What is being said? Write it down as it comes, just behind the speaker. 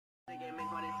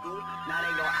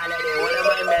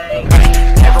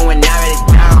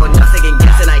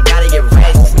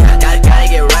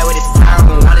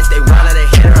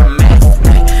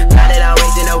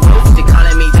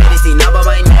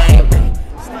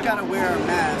gotta wear our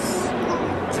masks.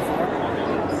 Is it for?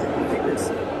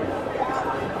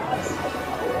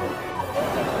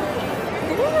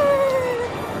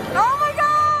 Oh my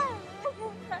god!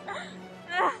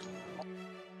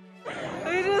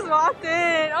 We just walked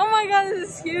in. Oh my god, this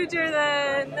is huger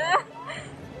than.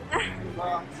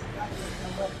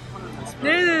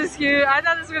 This is cute. I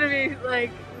thought this was gonna be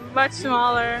like much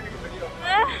smaller.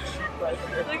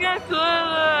 Look how cool it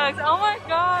looks. Oh my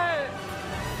god.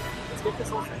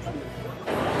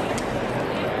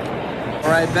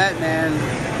 Alright, bet, man.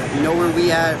 You know where we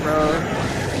at, bro.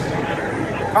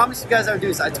 Promise you guys I would do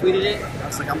this. I tweeted it. I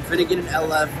was like, I'm gonna get an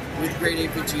LF with grade Ape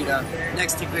Vegeta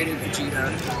next to grade Ape Vegeta.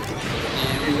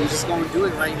 And we're just gonna do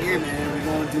it right here, man. We're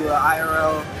gonna do an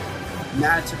IRL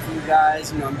matchup for you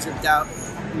guys. You know, I'm dripped out.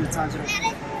 How many times did I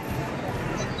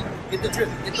get the drip?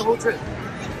 Get the whole drip.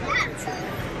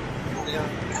 Yeah.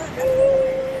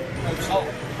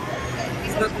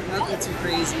 Nothing too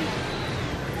crazy.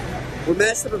 We're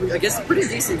messed up. I guess a pretty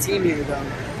decent team here, though.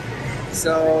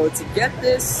 So to get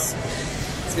this,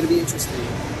 it's gonna be interesting.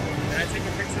 Can I take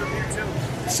a picture of you too?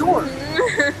 Sure.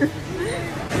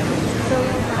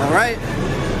 All right.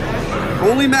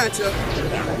 Only matchup.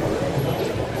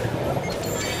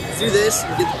 Let's do this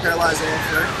and get the paralyzer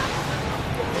off there.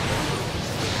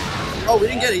 Oh, we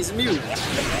didn't get it. He's immune.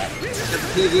 Get the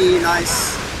PV.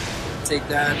 Nice. Take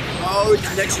that. Oh, the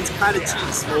connection's kind of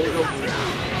cheap, so we'll go for it.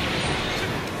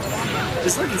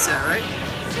 It's looking set, right?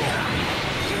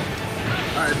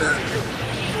 Alright, bet.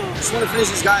 Just want to finish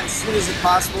this guy as soon as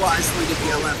possible. I just want to get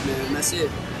the LF, man. That's it.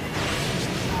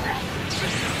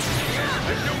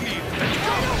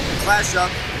 Flash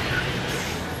up.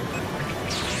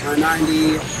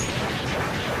 90.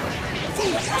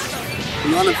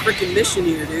 I'm on a freaking mission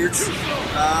here, dudes.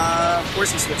 Of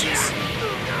course he switches.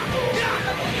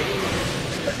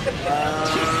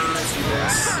 Let's do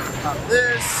this. Pop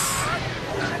this.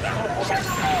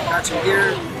 Gotcha here.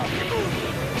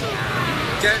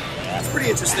 Okay, it's pretty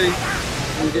interesting.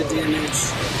 Some good damage.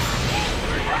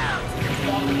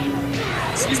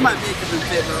 Excuse my makeup and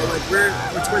fit, bro. Like we're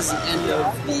towards the end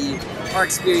of our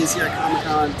experience here at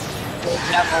Comic-Con. We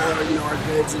have all our, our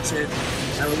goods and shit.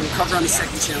 We're gonna cover on the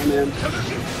second channel, man.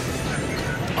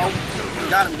 Oh,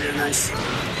 got him there, nice.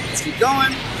 Let's keep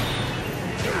going.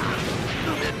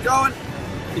 Keep going.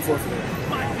 Before for it.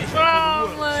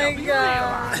 Oh my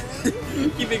god.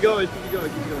 Keep it going, keep it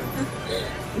going, keep it going.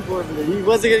 Before for it. He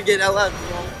wasn't gonna get LF,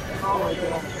 bro. Oh my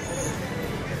god.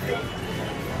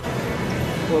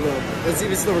 Hold on. Let's see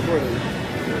if it's still recording.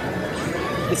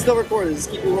 It's still recording, just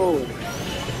keep it rolling.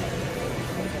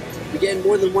 We're getting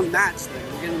more than one match, then.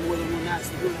 We're getting more than one match.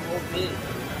 We're doing the whole bid.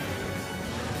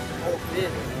 The whole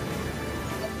bid.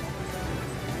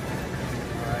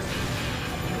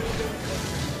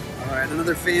 Alright,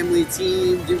 another family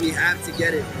team. Dude, we have to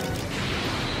get it, bro.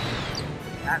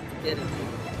 We have to get it.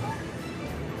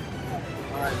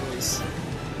 Alright, boys.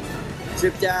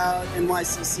 Dripped out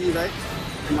NYCC, right?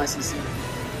 NYCC.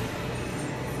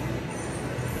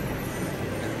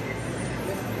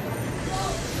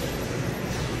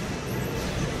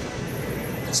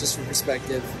 It's just for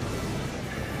perspective.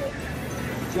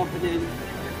 Jumping in.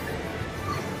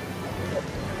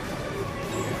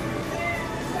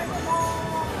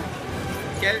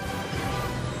 Okay.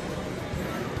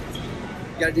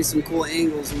 Gotta do some cool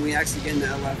angles when we actually get in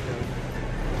that left though.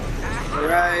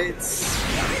 Alright.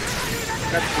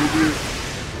 Got the view.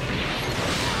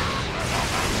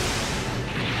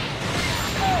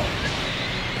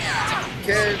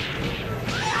 Okay.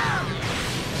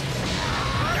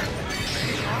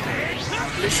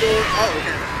 Initial. Oh,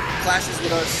 okay. Clashes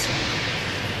with us.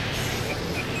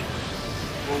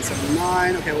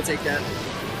 179. Okay, we'll take that.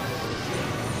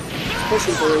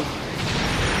 Pushing through.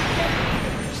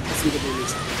 Let's see the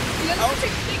damage.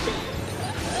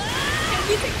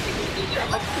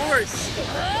 Of course!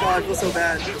 Oh, I feel so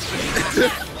bad.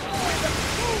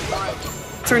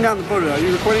 Turn down the photo. Are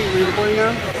you recording? Are you recording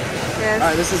now? Yes.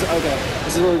 Alright, this is okay.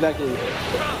 This is where we're back in.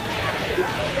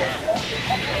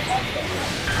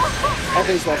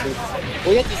 Okay, Swastika.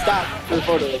 We have to stop for the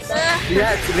photos. We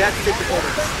have to take the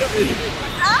photos.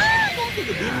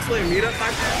 The Demon Slayer meetup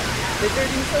type thing? Is there a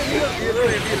Demon Slayer meetup? Demon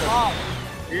Slayer meetup.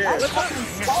 Yeah. It's fucked up.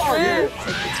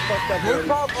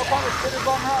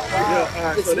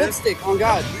 It's lipstick, on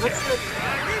God.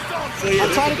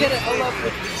 I'm trying to get an LF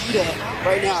with Vegeta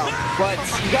right now, but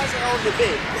you guys are all in the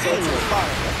bid, so it's in the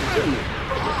fire.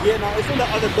 Yeah, no, it's in the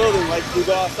other building. Like, you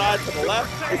go outside to the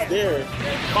left, it's there.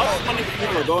 About 20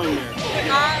 people are going there.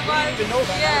 Yeah.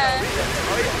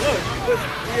 Look,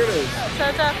 here it is. So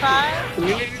it's at 5?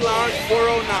 Community Lounge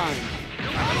 409.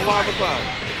 5 o'clock.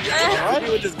 What?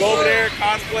 You would just go over there,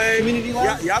 cosplay. Community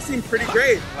love? Y'all seem pretty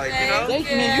great. Like, you know? Thank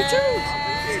you, man. You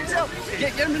too.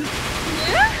 Get him in the...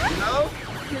 Yeah. You know?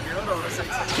 Hold on a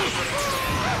second.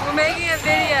 We're making a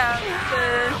video.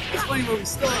 It's funny, but we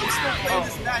still playing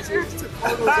this match. We just took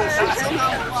photos and shit. Somehow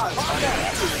we lost.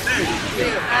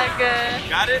 I'm good.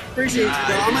 Got it? Appreciate you,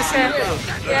 though. I'm gonna see you, bro.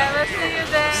 Yeah, let's see you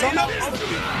there.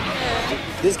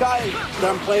 This guy that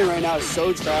I'm playing right now is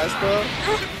so trash, bro,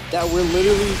 that we're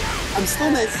literally... I'm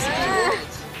still nice to see you.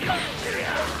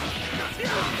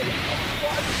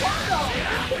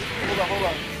 Hold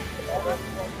on.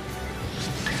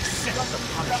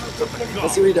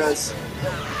 Let's see what he does.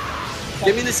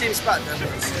 Give me the same spot, Devin.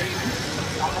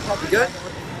 You good?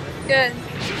 Good.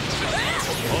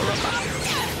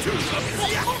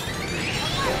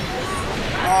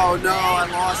 Oh no, I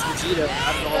lost Vegeta.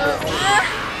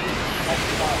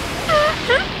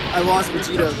 I lost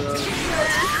Vegeta, bro.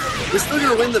 We're still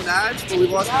gonna win the match, but we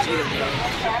lost Vegeta, bro.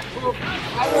 Oh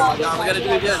my god, we gotta do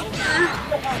it again.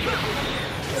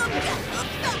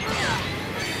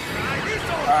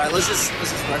 Alright, let's just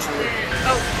pressure it.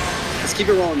 Oh. Let's keep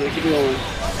it rolling, man. Keep it rolling.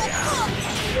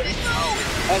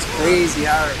 That's crazy,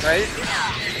 right?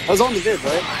 I was on the vid,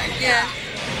 right? Yeah.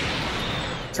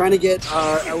 Trying to get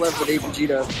LF with Ape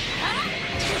Vegeta.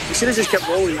 We should have just kept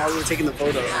rolling while we were taking the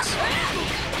photos.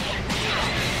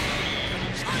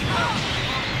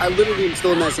 I literally am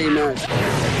still in that same match.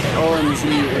 OMG,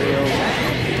 AO.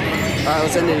 Alright,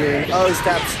 let's end it here. Oh, his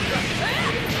taps.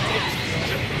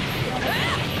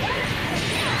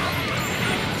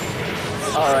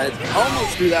 Alright,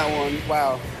 almost threw that one.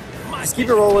 Wow. Let's keep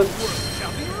it rolling.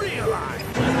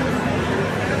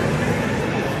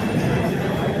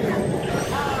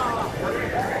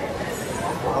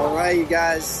 Alright, you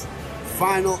guys.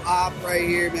 Final op right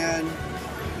here, man.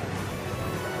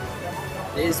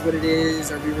 It is what it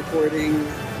is. Are we recording?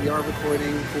 We are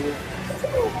recording. Cool.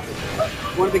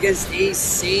 One up against Ace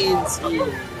Saints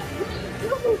here.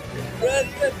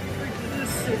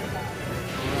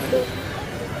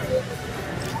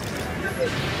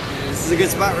 This is a good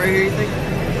spot right here, you think?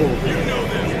 Cool.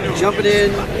 Jumping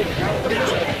in.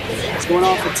 It's going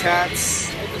off with taps.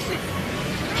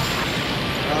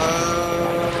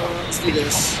 Let's do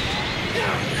this.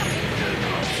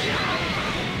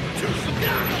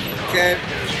 Okay.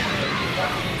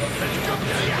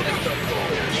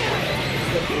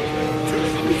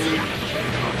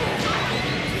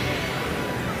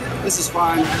 This is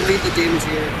fine. We'll leave the damage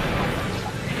here.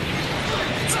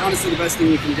 It's honestly the best thing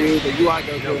we can do. The UI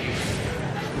go.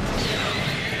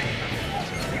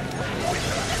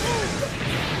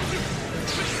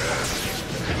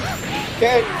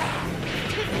 Okay.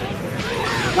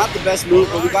 Not the best move,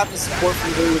 but we got the support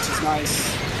from Blue, which is nice.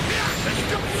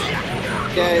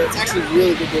 Okay, it's actually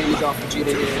really good damage off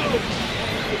Vegeta here.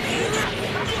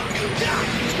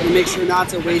 Just gonna make sure not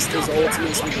to waste his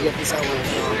ultimate so we can get this out.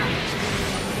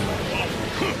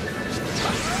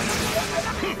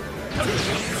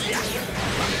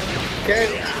 Okay.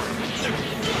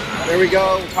 There we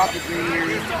go. Pop the green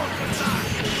here.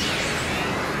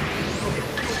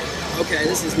 Okay,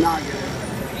 this is not good.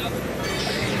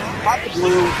 Pop the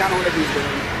blue, kind of what he's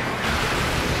doing.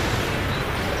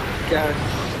 Okay.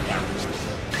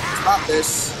 Stop this.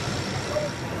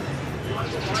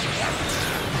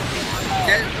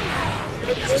 Okay.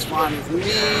 This is fine with me.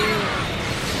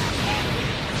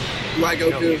 Do I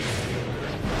go Goku?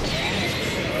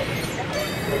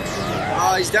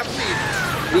 He's definitely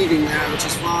leaving that, which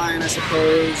is fine, I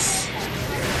suppose.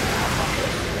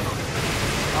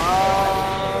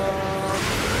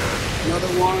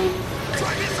 Another one.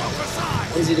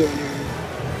 What is he doing here?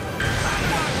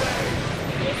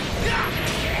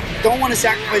 Don't want to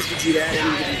sacrifice Vegeta at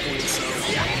any given point, so.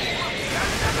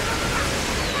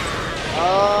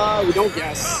 We don't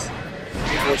guess.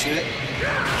 Unfortunate.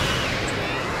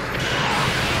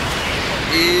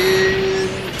 And.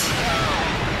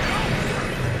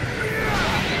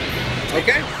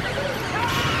 Okay.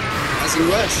 As he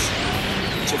rush.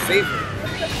 It's your favorite.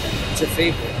 It's your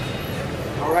favorite.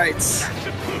 Alright.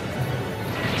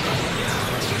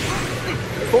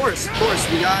 Of course,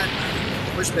 we got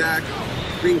pushback,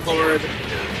 green card,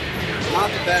 not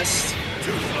the best.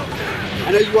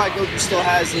 I know UI Goku still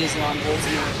has his ultimate,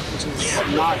 which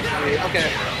is not great.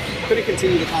 Okay, couldn't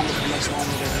continue the combo for much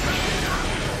longer there.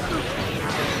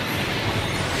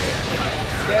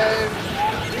 Okay.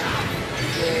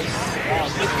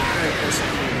 Very close to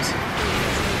things.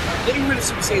 Getting rid of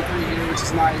Super Saiyan 3 here, which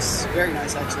is nice. Very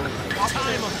nice, actually.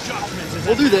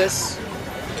 We'll do this.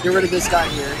 Get rid of this guy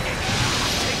here.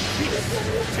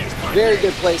 Very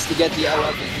good place to get the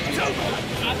LF.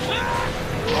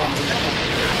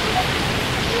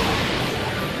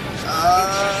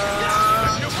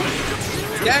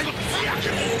 Okay.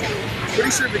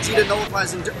 Pretty sure Vegeta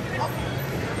nullifies him. It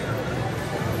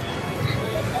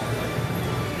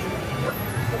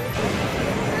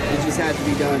just had to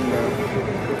be done, bro.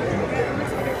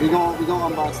 We gonna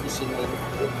unbox this shit later.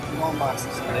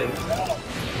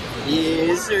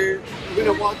 Yes, sir. We're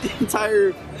gonna walk the entire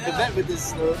event with this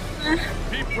stuff.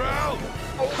 Be proud.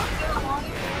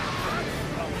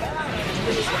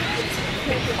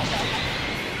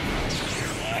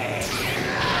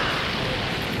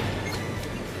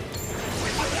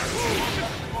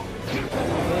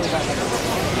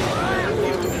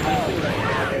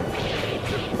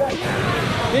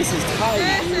 This is tight.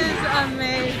 This is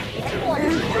amazing.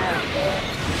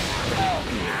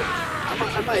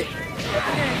 I might.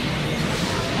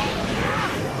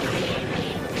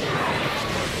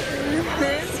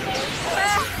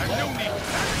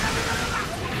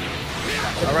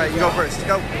 All right, you go first.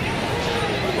 Go. You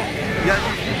gotta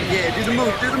do the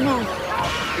move. Do the move.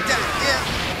 Like that. Yeah,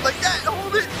 like that.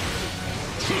 Hold it.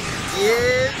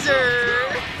 Yes, sir.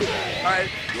 All right,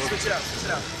 switch it out.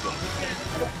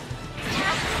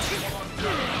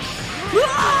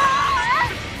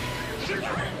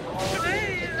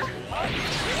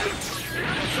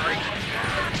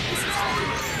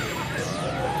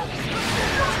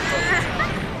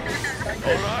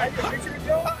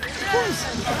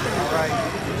 Alright.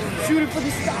 Shoot it for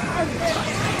the sky.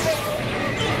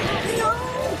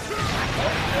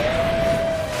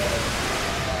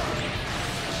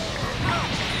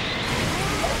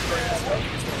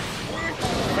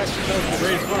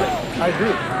 I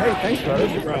agree. Hey, thanks, brother. I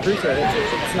appreciate it.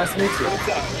 It's nice to meet you.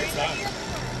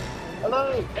 Hello.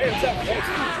 Hey, what's up?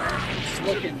 Just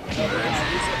looking.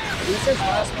 This says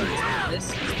last one. This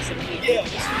specifically. Yeah,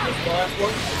 this is the last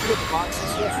one. You get the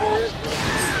boxes here for it.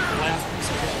 Last piece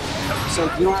of it. So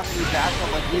you don't have any backup.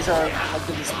 Like these are like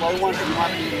the display ones. You don't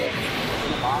have any in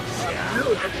the box.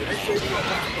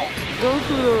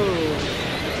 Goku.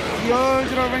 Yo,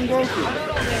 did I ring Goku?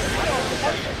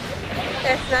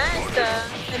 It's nice though.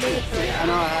 I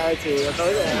know I had to. I thought I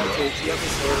had to. It's the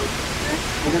episode.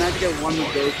 We're gonna have to get one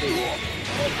with Goku.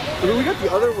 I mean, we got the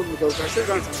other one with Goku. I should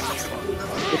have gone to the next one.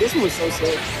 But this one was so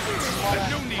sick.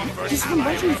 This one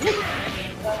was so sick.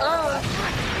 Oh.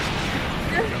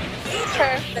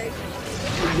 Perfect.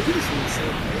 Oh, this one's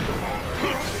sick.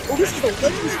 Oh, this is the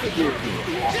Legends figure.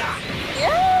 Yeah.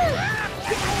 Yeah.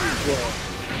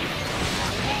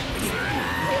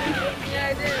 Yeah,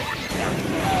 I did.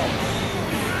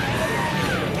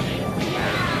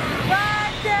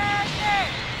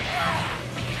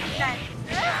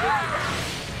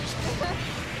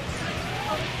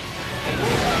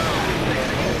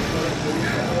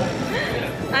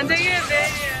 I'm taking a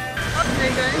video.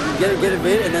 Get a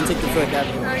bit and then take the foot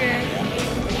after. Okay.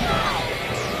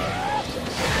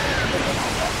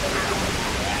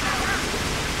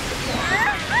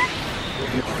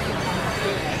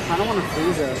 I don't want to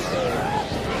freeze it.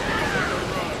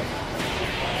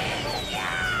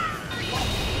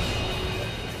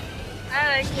 I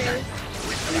like this.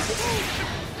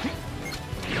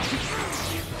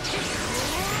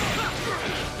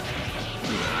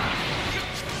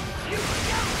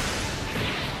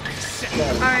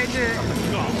 Alright, do it.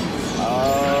 Oh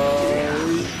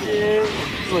shit.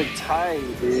 It's like tight,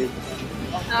 dude.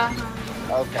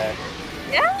 Okay.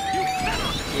 Yeah.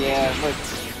 Yeah, look.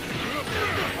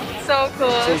 So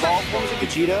cool. So there's all forms of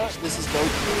Vegeta. This is Goku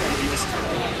and this is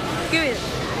Give me it.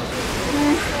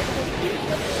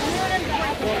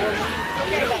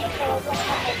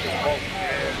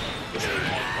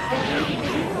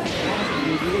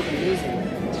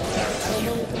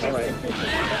 Alright.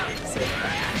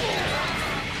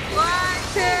 1,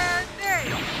 2,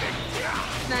 3.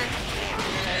 Nice.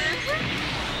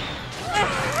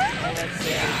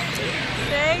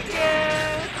 Thank you.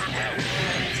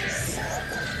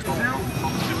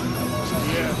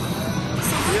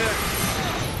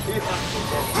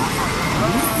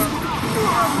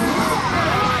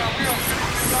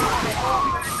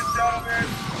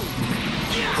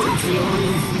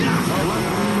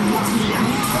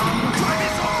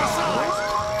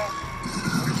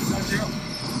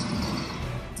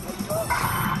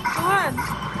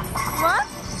 What?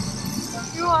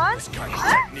 You won? This kind of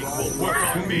technique will work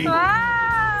for me.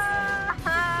 Wow!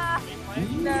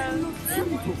 No.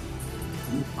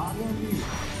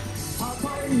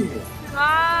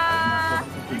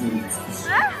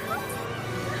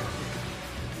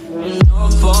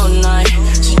 Up all night,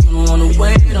 so you don't wanna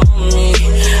wait on me.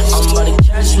 I'm about to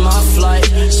catch my flight,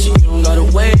 so you don't gotta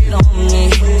wait on me.